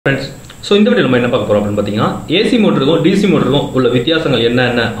Friends, so in the video, we will talk about AC motor and DC motor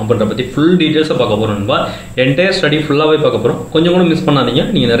full details entire study full miss miss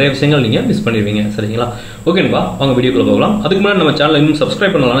okay video channel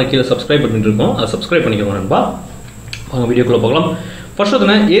subscribe First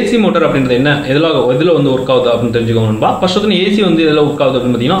AC motor work First AC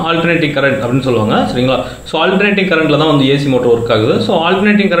alternating current so alternating current AC motor work so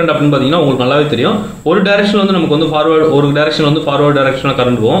alternating current one direction forward direction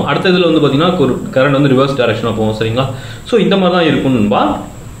current current reverse direction so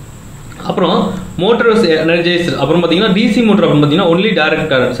motor is energized DC motor only direct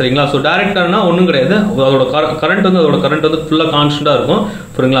current so direct current current full constant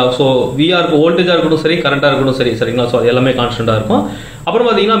so VR voltage current so எல்லாமே constant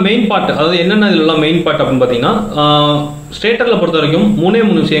main part main part stator la பொறுத்த வரைக்கும் மூணே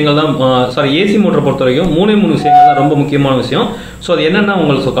மூணு விஷயங்கள் தான் sorry AC motor பொறுத்த வரைக்கும் மூணே மூணு விஷயங்கள் தான் ரொம்ப முக்கியமான விஷயம் சோ அது என்னன்னா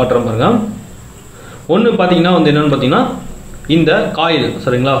உங்களுக்கு காட்றேன் பாருங்க ஒன்னு பாத்தீங்கன்னா என்னன்னு பாத்தீங்கன்னா இந்த காயில்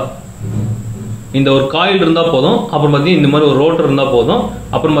சரிங்களா இந்த ஒரு காயில் இருந்தா போதும் அப்புறம் பாத்தீங்கன்னா இந்த மாதிரி ஒரு ரோட்டர் இருந்தா போதும்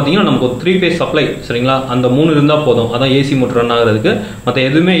அப்புறம் பாத்தீங்கன்னா நமக்கு ஒரு 3 phase சப்ளை சரிங்களா அந்த மூணு இருந்தா போதும் அதான் AC motor ரன் ஆகிறதுக்கு மத்த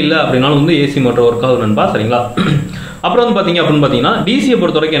எதுமே இல்ல அப்படினாலும் AC motor வர்க் ஆகும் நண்பா சரிங்களா அப்புறம் பாத்தீங்கன்னா DC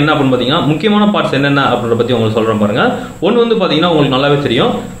பொறுத்த வரைக்கும் என்ன அப்படினு பாத்தீங்கன்னா முக்கியமான பார்ட்ஸ் என்னென்ன அப்படிங்கறத பத்தி உங்களுக்கு சொல்றேன் பாருங்க ஒன்னு பாத்தீங்கன்னா உங்களுக்கு நல்லாவே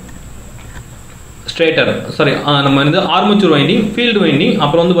தெரியும் ஸ்ட்ரேட்டர் சரி நம்ம என்னது ஆர்மேச்சர் வைண்டிங் ஃபீல்ட் வைண்டிங்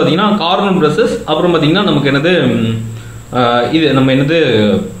அப்புறம் பாத்தீங்கன்னா கார்னர் பிரஷஸ் அப்புறம் பாத்தீங்கன்னா நமக்கு என்னது இது நம்ம என்னது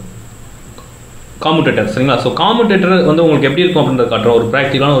commutator சரிங்களா சோ commutator உங்களுக்கு எப்படி இருக்கும் அப்படிங்கறத காட்றோம் ஒரு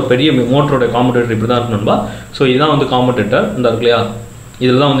பிராக்டிகலான ஒரு பெரிய மோட்டரோட commutator இப்படி தான் இருக்கும்பா சோ இதுதான் commutator இந்த இருக்குலையா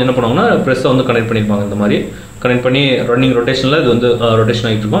இதெல்லாம் என்ன பண்ணுவாங்கன்னா பிரஸ் கனெக்ட் பண்ணிருப்பாங்க இந்த மாதிரி கனெக்ட் பண்ணி ரன்னிங் ரொட்டேஷன்ல இது ரொட்டேஷன்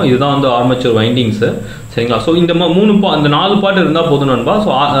ஆயிட்டு இருக்கும் இதுதான் ஆர்மேச்சர் வைண்டிங்ஸ் சரிங்களா சோ இந்த மூணு அந்த நாலு பார்ட் இருந்தா போதும் நண்பா சோ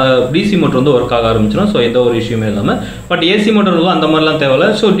DC மோட்டார் வர்க் ஆக ஆரம்பிச்சிரும் சோ எந்த ஒரு இஷ்யூமே இல்லாம பட் AC மோட்டார்ல அந்த மாதிரிலாம் தேவையில்ல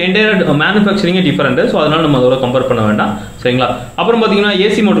so entire manufacturing different so அதனால நம்ம அதோட கம்பேர் பண்ண வேண்டாம் சரிங்களா அப்புறம் பாத்தீங்கன்னா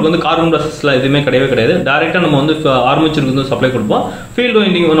AC மோட்டாருக்கு கார்பன் பிரஷஸ்ல எதுமே கிடையாது டைரக்ட்டா நம்ம ஆர்மேச்சருக்கு சப்ளை கொடுப்போம் ஃபீல்ட்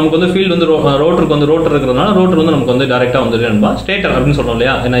வைண்டிங் நமக்கு ஃபீல்ட் ரோட்டருக்கு ரோட்டர் இருக்குறதுனால ரோட்டர் நமக்கு டைரக்ட்டா நண்பா ஸ்டேட்டர் அப்படினு சொல்றோம்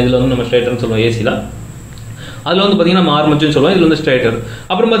இல்லையா ஏன்னா இதுல நம்ம ஸ்டேட்டர்னு சொல்றோம் AC ல அதுல பாத்தீங்கன்னா நம்ம ஆர்மேச்சர் சொல்றோம் இதுல ஸ்ட்ரேட்டர்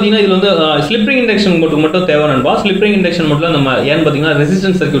அப்புறம் பாத்தீங்கன்னா இதுல ஸ்லிப் ரிங் இண்டக்ஷன் மோட்டருக்கு மட்டும் தேவை நண்பா ஸ்லிப் ரிங் இண்டக்ஷன் மோட்டர்ல நம்ம ஏன் பாத்தீங்கன்னா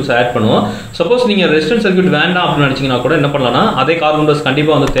ரெசிஸ்டன்ஸ் சர்க்யூட்ஸ் ஆட் பண்ணுவோம் சப்போஸ் நீங்க ரெசிஸ்டன்ஸ் சர்க்யூட் வேண்டாம் அப்படி நினைச்சீங்கன்னா கூட என்ன பண்ணலாம்னா அதே கார்பன் பிரஷ்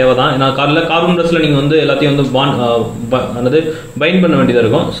கண்டிப்பா தேவைதான் ஏன்னா கார்பன் பிரஷ்ல நீங்க எல்லாத்தையும் பைண்ட் பண்ண வேண்டியதா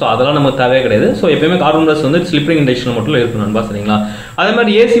இருக்கும் சோ அதெல்லாம் நமக்கு தேவையே கிடையாது சோ எப்பவுமே carbon brush slip ring induction மோட்டர்ல இருக்கும் நண்பா சரிங்களா அதே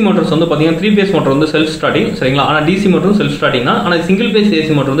மாதிரி AC மோட்டார்ஸ் பாத்தீங்கன்னா 3 phase மோட்டார் செல்ஃப் ஸ்டார்டிங் சரிங்களா ஆனா DC மோட்டார் செல்ஃப் ஸ்டார்டிங் தான் ஆனா single phase AC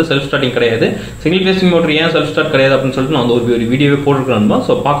motor self starting கிடையாது சிங்கிள் phase மோட்டார் ஏன் செல்ஃப் ஸ்டார்ட் கிடையாது அப்படினு சொல்லிட்டு நான் ஒரு வீடியோவே போட்டுருக்கேன்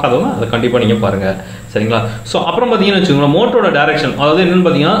சோ பார்க்காதவங்க அத கண்டிப்பா நீங்க பாருங்க சரிங்களா சோ அப்புறம் பாத்தீங்கன்னா வெச்சுங்க மோட்டரோட டைரக்ஷன் அதாவது என்னன்னு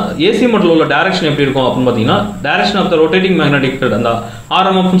பாத்தீங்கன்னா AC மோட்டர்ல உள்ள டைரக்ஷன் எப்படி இருக்கும் அப்படினு பாத்தீங்கன்னா direction of the rotating magnetic field அந்த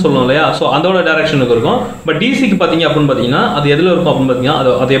RMF னு சொல்றோம் இல்லையா சோ அதோட டைரக்ஷன் இருக்கும் பட் DC க்கு பாத்தீங்க அப்படினு பாத்தீங்கன்னா அது எதுல இருக்கும் அப்படினு பாத்தீங்கன்னா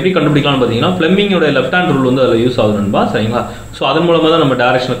அது எப்படி கண்டுபிடிக்கலாம்னு பாத்தீங்கன்னா ஃப்ளெமிங்கோட லெஃப்ட் ஹேண்ட் ரூல் அதுல யூஸ் ஆகுது நண்பா சரிங்களா சோ அதன் மூலமா தான் நம்ம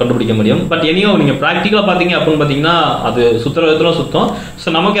டைரக்ஷனை கண்டுபிடிக்க முடியும் பட் எனியோ நீங்க பிராக்டிகலா பாத்தீங்க அப்படினு பாத்தீங்கன்னா அது சுத்தறதுல சுத்தம்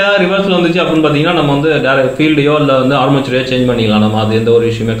சோ நமக்கு ஏதாவது ரிவர்ஸ்ல வந்துச்சு அப்படினு பாத்தீங்கன்னா நம்ம டைரக்ட் ஃபீல்டையோ இல்ல ஆர்மேச்சரையோ சேஞ்ச் பண்ணிக்கலாம் நம்ம அது எந்த ஒரு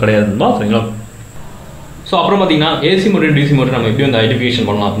இஷ்யூமே கிடையாதுன்பா சரிங்களா சோ அப்புறம் பாத்தீங்கன்னா AC மோட்டார் DC மோட்டார் நம்ம எப்படி ஐடென்டிஃபிகேஷன்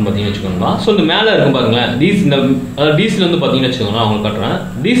பண்ணலாம் அப்படினு பாத்தீங்கன்னா வெச்சுக்கோங்க சோ இந்த மேல இருக்கும் பாருங்க DC ல பாத்தீங்கன்னா வெச்சுக்கோங்க நான் உங்களுக்கு காட்றேன்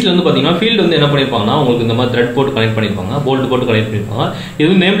DC ல பாத்தீங்கன்னா ஃபீல்ட் என்ன பண்ணிருப்பாங்கன்னா உங்களுக்கு இந்த மாதிரி த்ரெட் போட்டு கனெக்ட் பண்ணிருப்பாங்க போல்ட் போட்டு கனெக்ட் பண்ணிருப்பாங்க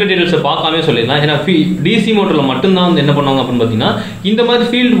இது நேம் பிளேட் டீடைல்ஸ் பார்க்காம சொல்லிடலாம் ஏன்னா DC மோட்டார்ல மட்டும் தான் என்ன பண்ணுவாங்க அப்படினு பாத்தீங்கன்னா இந்த மாதிரி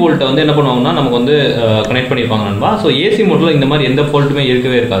ஃபீல்ட் போல்ட் என்ன பண்ணுவாங்கன்னா நமக்கு கனெக்ட் பண்ணிருப்பாங்க நண்பா சோ AC மோட்டார்ல இந்த மாதிரி எந்த போல்ட்டுமே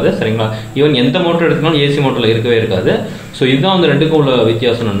இருக்கவே இருக்காது சரிங்களா ஈவன் எந்த மோட்டார் எடுத்தாலும் AC மோட்டார்ல இருக்கவே இருக்காது சோ இதுதான் ரெண்டுக்கும் உள்ள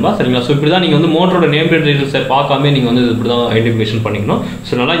வித்தியாசம் நண்பா சரிங்களா சோ இப்படி தான் நீங்க மோட்டரோட நேம் பிளேட் டீடைல்ஸ் பார்க்காம நீங்க இப்படி தான் ஐடென்டிஃபிகேஷன் பண்ணிக்கணும்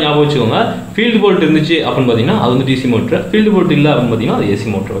சோ நல்லா ஞாபகம் வச்சுக்கோங்க ஃபீல்ட் போல்ட் இருந்துச்சு அப்படினு பாத்தீங்கன்னா அது DC மோட்டார் ஃபீல்ட் போல்ட் இல்ல அப்படினு பாத்தீங்கன்னா அது AC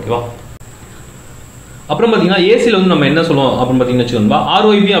மோட்டார் ஓகேவா அப்புறம் பாத்தீங்கன்னா AC ல நம்ம என்ன சொல்லுவோம் அப்படினு பாத்தீங்கன்னா வெச்சுக்கோங்க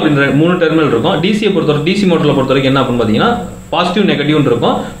ROIB அப்படிங்கற மூணு டெர்மினல் இருக்கும் DC பொறுத்தவரை DC மோட்டார்ல பொறுத்தவரைக்கும் என்ன அப்படினு பாத்தீங்கன்னா பாசிட்டிவ் நெகட்டிவ்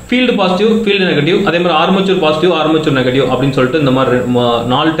இருக்கும் ஃபீல்ட் பாசிட்டிவ் ஃபீல்ட் நெகட்டிவ் அதே மாதிரி ஆர்மேச்சர் பாசிட்டிவ் ஆர்மேச்சர் நெகட்டிவ் அப்படினு சொல்லிட்டு இந்த மாதிரி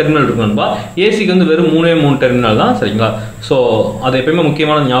நாலு டெர்மினல் இருக்குன்பா AC க்கு வெறும் மூணு டெர்மினல் தான் சரிங்களா சோ அது எப்பவுமே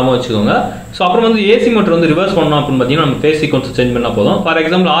முக்கியமான ஞாபகம் வச்சுக்கோங்க சோ அப்புறம் AC மோட்டார் ரிவர்ஸ் பண்ணனும் அப்படினு பாத்தீங்கன்னா நம்ம ஃபேஸ் சீக்வென்ஸ் சேஞ்ச் பண்ணா போதும் ஃபார்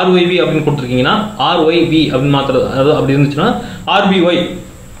எக்ஸாம்பிள் RYB அப்படினு கொடுத்திருக்கீங்கன்னா RYB அப்படினு மாத்திர அது அப்படி இருந்துச்சுனா RBY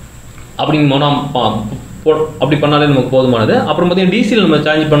அப்படினு அப்படி பண்ணாலே நமக்கு போதுமானது அப்புறம் பாத்தீங்கன்னா DC ல நம்ம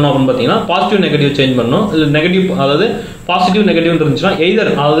சேஞ்ச் பண்ணோம் அப்படினு பாத்தீங்கன்னா பாசிட்டிவ் நெகட்டிவ் சேஞ்ச் பண்ணனும் இல்ல நெகட்டிவ் அதாவது பாசிட்டிவ் நெகட்டிவ் இருந்துச்சுனா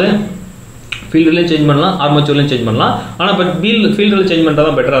எய்தர் அதாவது ஃபீல்டுலையும் சேஞ்ச் பண்ணலாம், ஆர்மேச்சர்லையும் சேஞ்ச் பண்ணலாம். ஆனால் பட் ஃபீல்டில் சேஞ்ச் பண்ணுறது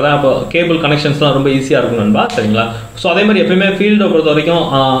தான் பெட்டராக தான். இப்போ கேபிள் கனெக்ஷன்ஸ்லாம் ரொம்ப ஈஸியாக இருக்கும் நண்பா, சரிங்களா? ஸோ அதே மாதிரி எப்பயுமே ஃபீல்டை பொறுத்த வரைக்கும்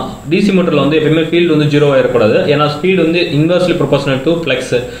டிசி மோட்டரில் வந்து எப்பயுமே ஃபீல்டு வந்து ஜீரோவாக இருக்கக்கூடாது. ஏன்னா ஸ்பீடு வந்து இன்வெர்ஸ்லி ப்ரொபோர்ஷனல் டு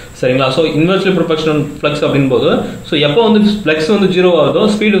ஃப்ளெக்ஸ், சரிங்களா? ஸோ இன்வெர்ஸ்லி ப்ரொபோர்ஷனல் ஃப்ளெக்ஸ் அப்படின் போது ஸோ எப்போ வந்து ஃப்ளெக்ஸ் வந்து ஜீரோ ஆகுதோ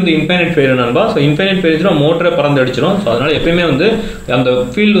ஸ்பீடு வந்து இன்ஃபைனைட் போயிடும் நண்பா. ஸோ இன்ஃபைனைட் போயிடுச்சுன்னா மோட்டரை பறந்து அடிச்சிடும். ஸோ அதனால் எப்பயுமே வந்து அந்த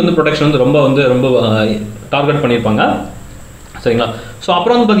ஃபீல்டு வந்து ப்ரொடெக்ஷன் வந்து ரொம்ப டார்கெட் பண்ணியிருப்பாங்க, சரிங்களா? ஸோ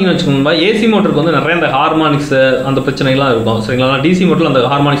அப்புறம் வந்து பார்த்தீங்கன்னு வச்சுக்கோங்க, ஏசி மோட்டருக்கு வந்து நிறைய இந்த ஹார்மானிக்ஸ் அந்த பிரச்சனைலாம் இருக்கும், சரிங்களா? ஆனால் டிசி மோட்டரில் அந்த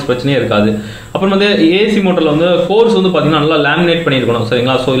ஹார்மானிக்ஸ் பிரச்சனையே இருக்காது. அப்புறம் வந்து ஏசி மோட்டரில் வந்து கோர்ஸ் வந்து பார்த்தீங்கன்னா நல்லா லேமினேட் பண்ணியிருக்கணும்,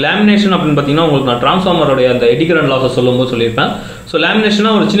 சரிங்களா? ஸோ லேமினேஷன் அப்படின்னு பார்த்தீங்கன்னா உங்களுக்கு நான் டிரான்ஸ்ஃபார்மரோடைய அந்த எடி கரண்ட் லாஸை சொல்லும்போது சொல்லியிருப்பேன். ஸோ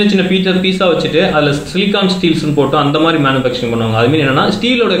லேமினேஷனாக ஒரு சின்ன பீஸாக வச்சுட்டு அதில் சிலிகான் ஸ்டீல்ஸ்னு போட்டு அந்த மாதிரி மேனுஃபேக்சரிங் பண்ணுவாங்க. அதுமாதிரி என்னன்னா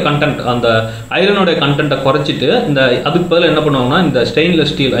ஸ்டீலோட கண்டென்ட், அந்த ஐரனோட கண்டென்ட்டை குறைச்சிட்டு இந்த அதுக்கு பதில் என்ன பண்ணுவாங்கன்னா இந்த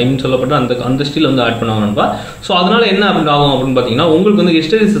ஸ்டெயின்லெஸ் ஸ்டீல் ஐன்னு சொல்லப்பட்ட அந்த ஸ்டீல் வந்து ஆட் பண்ணுவாங்க. ஸோ அதனால என்ன அப்படின்னு ஆகும் அப்படின்னு பார்த்தீங்கன்னா உங்களுக்கு வந்து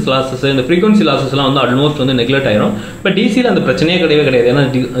ஹிஸ்டரிசிஸ் லாஸஸ், இந்த ஃப்ரீக்வன்சி லாஸஸ்லாம் வந்து ஆல்மோஸ்ட் வந்து நெக்லெக்ட் ஆயிரும். பட் டிசியில் அந்த பிரச்சனையே கிடையாது. ஏன்னா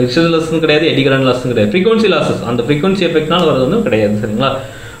ஹிஸ்டரி லாஸும் கிடையாது, எடி கரண்ட் லாஸும் கிடையாது. ஃப்ரீக்வன்சி லாஸஸ், அந்த ஃப்ரீக்வன்சி எஃபெக்ட்னால வரது வந்து கிடையாது, சரிங்களா?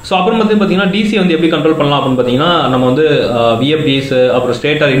 ஸோ அப்புறம் வந்து பார்த்தீங்கன்னா டிசி வந்து எப்படி கண்ட்ரோல் பண்ணலாம் அப்படின்னு பார்த்தீங்கன்னா நம்ம வந்து விஎஃப்டிஸ், அப்புறம்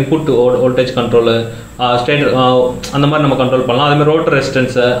stator input voltage control, stator அந்த மாதிரி நம்ம கண்ட்ரோல் பண்ணலாம். அதே மாதிரி ரோட்டர்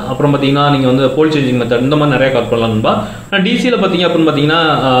ரெசிஸ்டன்ஸ், அப்புறம் பார்த்தீங்கன்னா நீங்கள் வந்து போல் சேஞ்சிங் மெத்தட் இந்த மாதிரி நிறைய கண்ட்ரோல் பண்ணலாம்பா. ஆனால் டிசியில் பார்த்தீங்க அப்படின்னு பார்த்தீங்கன்னா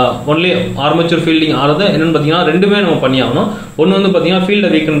ஒன்லி ஆர்மேச்சர் ஃபீல்டிங் ஆகிறது என்னென்னு பார்த்தீங்கன்னா ரெண்டுமே நம்ம பண்ணி ஆகணும். ஒன்று வந்து பார்த்தீங்கன்னா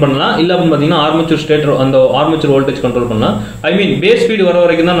ஃபீல்டை வீக்கன் பண்ணலாம், இல்லை அப்படின்னு பார்த்தீங்கன்னா ஆர்மேச்சர் ஸ்டேட்டர் அந்த ஆர்மேச்சர் வோல்டேஜ் கண்ட்ரோல் பண்ணலாம். ஐ மீன் பேஸ் ஸ்பீடு வர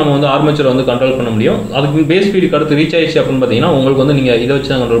வரைக்கும் தான் நம்ம வந்து ஆர்மேச்சர் வந்து கண்ட்ரோல் பண்ண முடியும். அதுக்கு பேஸ் ஸ்பீடுக்கு அடுத்து ரீச் ஆயிடுச்சு அப்படின்னு பார்த்தீங்கன்னா உங்களுக்கு வந்து நீங்கள் இதை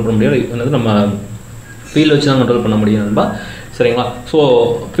வச்சு தான் கண்ட்ரோல் பண்ண முடியும், என்னது நம்ம ஃபீல்டு வச்சு தான் கண்ட்ரோல் பண்ண முடியும் நண்பா, சரிங்களா? ஸோ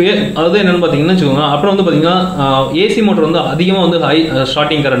அதாவது என்னென்னு பார்த்தீங்கன்னா வச்சுக்கோங்க. அப்புறம் வந்து பார்த்தீங்கன்னா ஏசி மோட்டர் வந்து அதிகமாக வந்து ஹை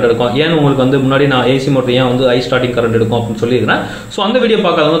ஸ்டார்டிங் கரண்ட் எடுக்கும். ஏன்னு உங்களுக்கு வந்து முன்னாடி நான் ஏசி மோட்டர் ஏன் வந்து ஹை ஸ்டார்டிங் கரண்ட் எடுக்கும் அப்படின்னு சொல்லியிருக்கிறேன். ஸோ அந்த வீடியோ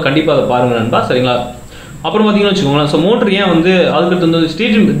பார்க்காதவங்க கண்டிப்பாக அதை பாருங்க நண்பா, சரிங்களா? அப்புறம் பார்த்தீங்கன்னா வச்சுக்கோங்களேன், ஸோ மோட்டர் ஏன் வந்து அதுக்கு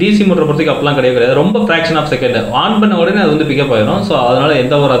வந்து டிசி மோட்டர் பொறுத்தவரைக்கும் அப்பெல்லாம் கிடையாது. ரொம்ப ஃப்ராக்ஷன் ஆஃப் செகண்ட் ஆன் பண்ண உடனே அது வந்து பிக்கப் ஆயிடும். ஸோ அதனால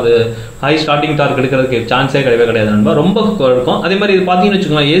எந்த ஒரு அது ஹை ஸ்டார்டிங் டார்க் எடுக்கிறதுக்கு சான்ஸே கிடையாது நண்பா, ரொம்ப இருக்கும். அதே மாதிரி இது பார்த்தீங்கன்னு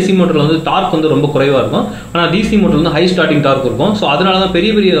வச்சுக்கோங்களேன், ஏசி மோட்டரில் வந்து டார்க் வந்து ரொம்ப குறைவாக இருக்கும். ஆனால் டிசி மோட்டர் வந்து ஹை ஸ்டார்டிங் டார்க் இருக்கும். ஸோ அதனால தான்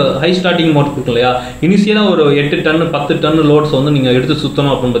பெரிய ஹை ஸ்டார்டிங் மோட்டர் இருக்கு இல்லையா, இனிஷியலாக ஒரு 8 டன் 10 டன் லோட்ஸ் வந்து நீங்கள் எடுத்து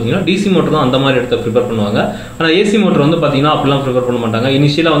சுற்றணும் அப்படின்னு பார்த்தீங்கன்னா டிசி மோட்டர் தான் அந்த மாதிரி எடுத்து ப்ரிப்பேர் பண்ணுவாங்க. ஆனால் ஏசி மோட்டர் வந்து பார்த்தீங்கன்னா அப்படிலாம் ப்ரிப்பேர் பண்ண மாட்டாங்க.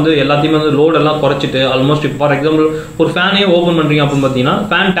 இனிஷியலாக வந்து எல்லாத்தையுமே வந்து லோடெல்லாம் குறைச்சிட்டு ஆல்மோஸ்ட் இப்போ ஃபார் எக்ஸாம்பிள் ஒரு ஃபேனையே ஓப்பன் பண்ணுறீங்க அப்படின்னு பார்த்தீங்கன்னா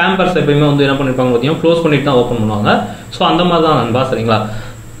ஃபேன் டேம்பர்ஸ் எப்பயுமே வந்து என்ன பண்ணிருப்பாங்க பார்த்தீங்கன்னா க்ளோஸ் பண்ணிட்டு தான் ஓப்பன் பண்ணுவாங்க. ஸோ அந்த மாதிரி தான் நண்பா, சரிங்களா?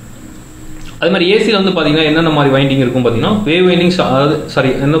 அது மாதிரி ஏசியில் வந்து பார்த்தீங்கன்னா என்னென்ன மாதிரி வைண்டிங் இருக்கும் பார்த்தீங்கன்னா வேவ் வைண்டிங், அதாவது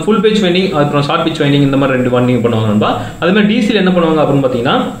சாரி இந்த ஃபுல் பேஜ் வைண்டிங், அப்புறம் ஷார்ட் பிச் வைண்டிங், இந்த மாதிரி 2 வைண்டிங் பண்ணுவாங்க நண்பா. அதே மாதிரி டிசியில் என்ன பண்ணுவாங்க அப்படின்னு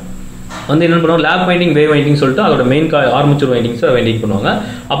பார்த்தீங்கன்னா வந்து என்ன பண்ணுவாங்க லேப் வைண்டிங், வேவ் வைண்டிங் சொல்லிட்டு அதோட மெயின் ஆர்மேச்சர் வைண்டிங்ஸை வைண்டிங் பண்ணுவாங்க.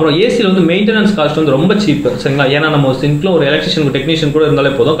 அப்புறம் ஏசியில் வந்து மெயின்டெனன்ஸ் காஸ்ட் வந்து ரொம்ப சீப், சரிங்களா? ஏன்னா நம்ம சிம்பிளாக ஒரு எலக்ட்ரிஷியன் டெக்னீஷியன் கூட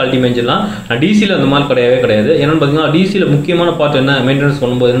இருந்தாலே போதும், கழட்டி மேய்ஞ்சிடலாம். டிசியில் அந்த மாதிரி கிடையாது. என்னன்னு பார்த்தீங்கன்னா டிசியில் முக்கியமான பார்ட் என்ன மெயின்டெனன்ஸ்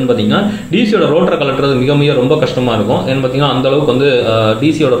பண்ணும்போது என்னன்னு பார்த்தீங்கன்னா டிசியோட ரோட்டரை கலட்டுறது மிக ரொம்ப கஷ்டமாக இருக்கும். ஏன்னு பார்த்தீங்கன்னா அந்த அளவுக்கு வந்து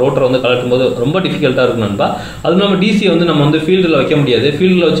டிசியோட ரோட்டரை வந்து கலட்டும் போது ரொம்ப டிஃபிகல்ட்டாக இருக்கும் நண்பா. அதுவும் நம்ம டிசியை வந்து நம்ம வந்து ஃபீல்டில் வைக்க முடியாது.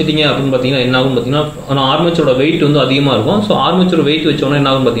 ஃபீல்டில் வச்சுட்டீங்க அப்படின்னு பார்த்தீங்கன்னா என்ன ஆகும் பார்த்தீங்கன்னா ஆர்மேச்சரோட வெயிட் வந்து அதிகமாக இருக்கும். ஸோ ஆர்மேச்சர் வெயிட் வச்சோன்னா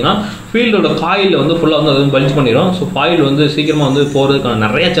என்ன ஆகும் பார்த்தீங்கன்னா ஃபீல்டோட காயில் வந்து ஃபுல்லாக வந்து அது பல்ஜ் பண்ணிடும். ஸோ காயில் வந்து சீக்கிரமாக வந்து போகிறதுக்கான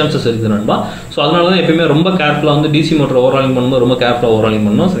நிறைய சான்சஸ் இருக்குது நண்பா. ஸோ அதனால தான் எப்பயுமே ரொம்ப கேர்ஃபுல்லாக வந்து டிசி மோட்டர் ஓவராலிங் பண்ணும்போது ரொம்ப கேர்ஃபுல்லாக ஓவராலிங்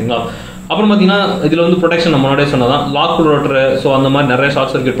பண்ணணும், சரிங்களா? அப்புறம் பார்த்தீங்கன்னா இதில் வந்து ப்ரொடெக்ஷன் நம்ம முன்னாடியே சொன்னதான் லாக் ரோட்டர், ஸோ அந்த மாதிரி நிறைய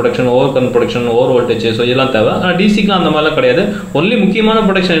short circuit protection, over current protection, over voltage, so இதெல்லாம் தேவை. ஆனால் டிசிக்கு அந்த மாதிரிலாம் கிடையாது. ஒன்லி முக்கியமான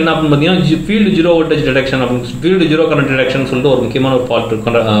ப்ரொடெக்ஷன் என்ன அப்படின்னு பார்த்தீங்கன்னா ஃபீல்டு ஜீரோ வோல்டேஜ் டிடெக்ஷன் அப்படின்னு ஃபீல்டு ஜீரோ கரண்ட் டிடெக்ஷன் சொல்லிட்டு ஒரு முக்கியமான ஒரு பார்ட்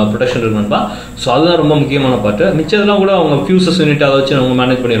ப்ரொடெக்ஷன் இருக்குன்பா. ஸோ அதுதான் ரொம்ப முக்கியமான பார்ட். மிச்சதெல்லாம் கூட அவங்க ஃபியூசஸ் யூனிட் அதை வச்சு அவங்க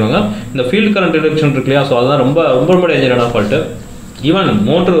மேனேஜ் பண்ணிடுவாங்க. இந்த ஃபீல்டு கரண்ட் டிடெக்ஷன் இருக்கு இல்லையா, ஸோ அதுதான் ரொம்ப டேஞ்சரான ஃபால்ட்டு. ஈவன்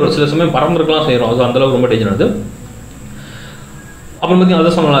மோட்டர் ஒரு சில சமயம் பறந்துருக்கலாம் செய்கிறோம், அது அந்தளவுக்கு ரொம்ப டேஞ்சரானது. அப்புறம் பார்த்தீங்கன்னா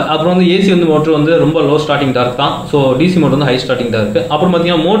அதை சொல்லலாம். அப்புறம் வந்து ஏசி வந்து மோட்டர் வந்து ரொம்ப லோ ஸ்டார்டிங் டார்க் தான். ஸோ டிசி மோட்டர் வந்து ஹை ஸ்டார்டிங் டார்க். அப்புறம்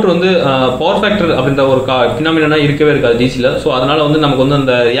பார்த்தீங்கன்னா மோட்டர் வந்து பவர் ஃபேக்டர் அப்படின்ற ஒரு ஃபினாமினா இருக்கவே இருக்காது டிசியில். ஸோ அதனால வந்து நமக்கு வந்து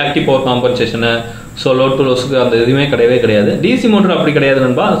அந்த reactive power காம்பன்சேஷனு, so load to லோஸுக்கு அந்த எதுவுமே கிடையாது. டிசி மோட்டர் அப்படி கிடையாது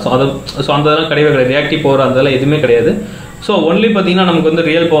நண்பா. ஸோ அந்த இதெல்லாம் கிடையாது. ரியாக்டிவ் பவர் அந்த இதெல்லாம் எதுவுமே கிடையாது. ஸோ ஒன்லி பார்த்தீங்கன்னா நமக்கு வந்து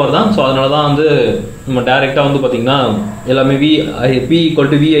ரியல் பவர் தான். ஸோ அதனால தான் வந்து நம்ம டேரெக்டாக வந்து பார்த்தீங்கன்னா எல்லாமே P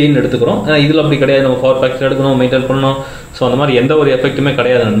 = VIன்னு எடுத்துக்கிறோம். ஏன்னா இதில் அப்படி கிடையாது. நம்ம பவர் ஃபேக்டர் எடுக்கணும், மெயின்டைன் பண்ணணும். ஸோ அந்த மாதிரி எந்த ஒரு எஃபெக்ட்டுமே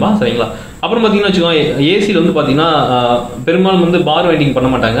கிடையாது நண்பா, சரிங்களா? அப்புறம் பார்த்தீங்கன்னா வச்சுக்கோங்க ஏசியில் வந்து பார்த்தீங்கன்னா பெரும்பாலும் வந்து பார் வைண்டிங் பண்ண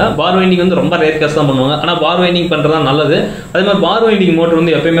மாட்டாங்க. பார் வைண்டிங் வந்து ரொம்ப ரேர் கேஸ் தான் பண்ணுவாங்க. ஆனால் பார் வைண்டிங் பண்ணுறது தான் நல்லது. அதே மாதிரி பார் வைண்டிங் மோட்டர்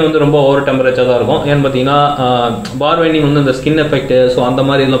வந்து எப்பயுமே வந்து ரொம்ப ஓவர் டெம்பரேச்சர் தான் இருக்கும். ஏன்னு பார்த்தீங்கன்னா பார் வைண்டிங் வந்து இந்த ஸ்கின் எஃபெக்ட், ஸோ அந்த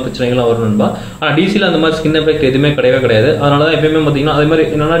மாதிரி இதெல்லாம் பிரச்சனைகள்லாம் வரும் நண்பா. ஆனால் டிசியில் அந்த மாதிரி ஸ்கின் எஃபெக்ட் எதுவுமே கிடையாது. அதனால தான் எப்பயுமே பார்த்தீங்கன்னா அதே மாதிரி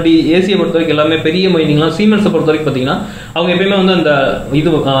என்னன்னா ஏசியை பொறுத்த வரைக்கும் எல்லாமே பெரிய வைண்டிங்லாம் சீமென்ஸை பொறுத்த வரைக்கும் பார்த்தீங்கன்னா அவங்க எப்பயுமே வந்து அந்த இது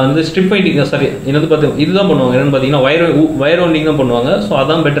வந்து ஸ்ட்ரிப் வைண்டிங், சாரி என்னது பார்த்து இதுதான் பண்ணுவாங்க. என்னன்னு பார்த்தீங்கன்னா வயர் வைண்டிங் தான் பண்ணுவாங்க. ஸோ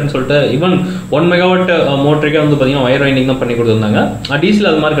அதான் பெட்டர்னு சொல்லிட்டு ஈவன் 1 மெகாவாட் மோட்டருக்கே வந்து பார்த்தீங்கன்னா வயர் வைண்டிங் தான் பண்ணி கொடுத்துருந்தாங்க.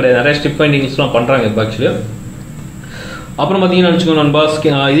 டிசியில் அது மாதிரி கிடையாது, நிறைய ஸ்டிப் வைண்டிங்ஸ்லாம் பண்ணுறாங்க இப்போ ஆக்சுவலி. அப்புறம் பார்த்தீங்கன்னா வச்சுக்கோங்க நண்பா,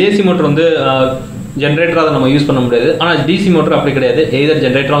 ஏசி மோட்டர் வந்து ஜென்ரேட்டராக அதை நம்ம யூஸ் பண்ண முடியாது. ஆனால் டிசி மோட்டர் அப்படி கிடையாது, எதர்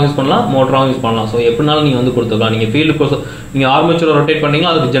ஜென்ரேட்டராகவும் யூஸ் பண்ணலாம், மோட்டராகவும் யூஸ் பண்ணலாம். ஸோ எப்படினாலும் நீங்கள் வந்து கொடுத்துக்கலாம். நீங்கள் ஃபீல்டு நீங்கள் ஆர்மேச்சரை ரொட்டேட்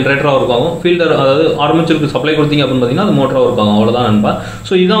பண்ணீங்கன்னா அதுக்கு ஜென்ரேட்டராக இருக்கும், ஃபீல்டர் அதாவது ஆர்மேச்சருக்கு சப்ளை கொடுத்தீங்க அப்படின்னு பார்த்தீங்கன்னா அது மோட்டராக இருக்கும், அவ்வளோதான் நண்பா.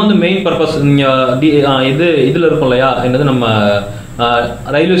 ஸோ இதுதான் வந்து மெயின் பர்பஸ். நீங்கள் இதில் இருக்கும் இல்லையா, என்னது நம்ம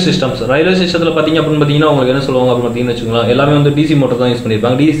ரயில்வே சிஸ்டத்தில் பார்த்தீங்க அப்படின்னு பார்த்தீங்கன்னா உங்களுக்கு என்ன சொல்லுவாங்க அப்படின்னு பார்த்தீங்கன்னு வச்சுக்கோங்களேன், எல்லாமே வந்து டிசி மோட்டர் தான் யூஸ்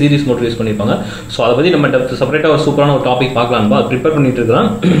பண்ணியிருப்பாங்க, டிசி சீரிஸ் மோட்டர் யூஸ் பண்ணியிருப்பாங்க. ஸோ அதை பற்றி நம்ம செப்பரேட்டாக ஒரு சூப்பரான ஒரு டாபிக் பார்க்கலாம்பா, அது ப்ரிப்பேர் பண்ணிட்டு இருக்கிறேன்.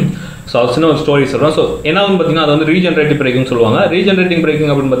 ஸோ அது சின்ன ஒரு ஸ்டோரி சொல்கிறேன். ஸோ என்ன வந்து பார்த்தீங்கன்னா அது வந்து ரீஜென்ரேட்டிவ் பிரேக்கிங் சொல்லுவாங்க. ரீஜென்ரேட்டிங்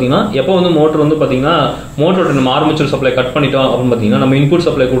பிரேக்கிங் அப்படின்னு பார்த்தீங்கன்னா எப்போ வந்து மோட்டர் வந்து பார்த்தீங்கன்னா மோட்டரோட நம்ம ஆர்மேச்சர் சப்ளை கட் பண்ணிட்டோம் அப்படின்னு பார்த்தீங்கன்னா நம்ம இன்புட்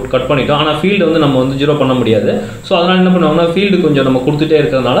சப்ளை கட் பண்ணிட்டோம், ஆனால் ஃபீல்டு வந்து நம்ம வந்து ஜீரோ பண்ண முடியாது. ஸோ அதனால் என்ன பண்ணுவாங்கன்னா ஃபீல்டு கொஞ்சம் நம்ம கொடுத்துட்டே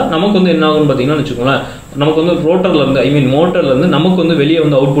இருக்கிறதுனால நமக்கு வந்து என்ன ஆகும்னு பார்த்தீங்கன்னா வச்சுக்கோங்களேன், நமக்கு வந்து ரோட்டர்லேருந்து மோட்டர்லேருந்து நமக்கு வந்து வெளியே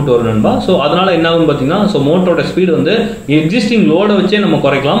வந்து அவுட்புட் வரும் நண்பா. ஸோ அதனால் என்ன ஆகும்னு பார்த்தீங்கன்னா ஸோ மோட்டரோட ஸ்பீடு வந்து எக்ஸிஸ்டிங் லோடை வச்சே நம்ம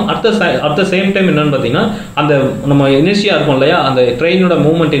குறைக்கலாம். அட் த சேம் டைம் என்னன்னு பார்த்தீங்கன்னா அந்த நம்ம இனர்ஷியா இருக்கும் இல்லையா, அந்த ட்ரெயினோட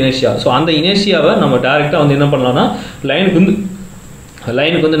மூவ்மெண்ட் இனர்ஷியா, ஸோ அந்த இனர்ஷியாவை நம்ம டேரெக்டாக வந்து என்ன பண்ணலாம்னா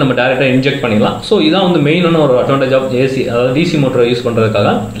லைனுக்கு வந்து நம்ம டேரெக்டாக இன்ஜெக்ட் பண்ணிடலாம். ஸோ இதான் வந்து மெயினான ஒரு அட்வான்டேஜ் ஆஃப் ஏசி, அதாவது டிசி மோட்டரை யூஸ்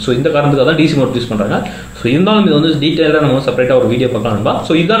பண்ணுறதுக்காக. ஸோ இந்த காரணத்துக்காக தான் டிசி மோட்டர் யூஸ் பண்ணுறாங்க. ஸோ இருந்தாலும் இது வந்து டீட்டெயிலாக நம்ம செப்பரேட்டாக ஒரு வீடியோ பார்க்கலாம் நண்பா.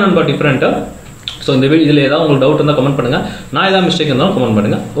 ஸோ இதுதான் நண்பா டிஃப்ரெண்ட்டாக. ஸோ இந்த வீடியோ இதில் ஏதாவது உங்களுக்கு டவுட் இருந்தால் கமெண்ட் பண்ணுங்கள், நான் ஏதாவது மிஸ்டேக் இருந்தாலும் கமெண்ட்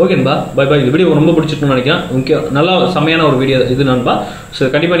பண்ணுங்கள். ஓகேன்பா, பை பை. இந்த வீடியோ ரொம்ப பிடிச்சிருக்குன்னு நினைக்கிறேன், முக்கியம் நல்லா செம்மையான ஒரு வீடியோ இது நண்பா.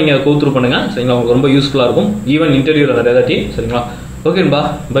 ஸோ கண்டிப்பாக நீங்கள் கோத்ரூ பண்ணுங்கள் சரிங்களா, உங்களுக்கு ரொம்ப யூஸ்ஃபுல்லாக இருக்கும், ஈவன் இன்டர்வியூவில் நிறைய தாட்டி சரிங்களா. ஓகேன்பா,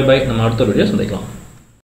 பை பை. நம்ம அடுத்த வீடியோ சந்திக்கலாம்.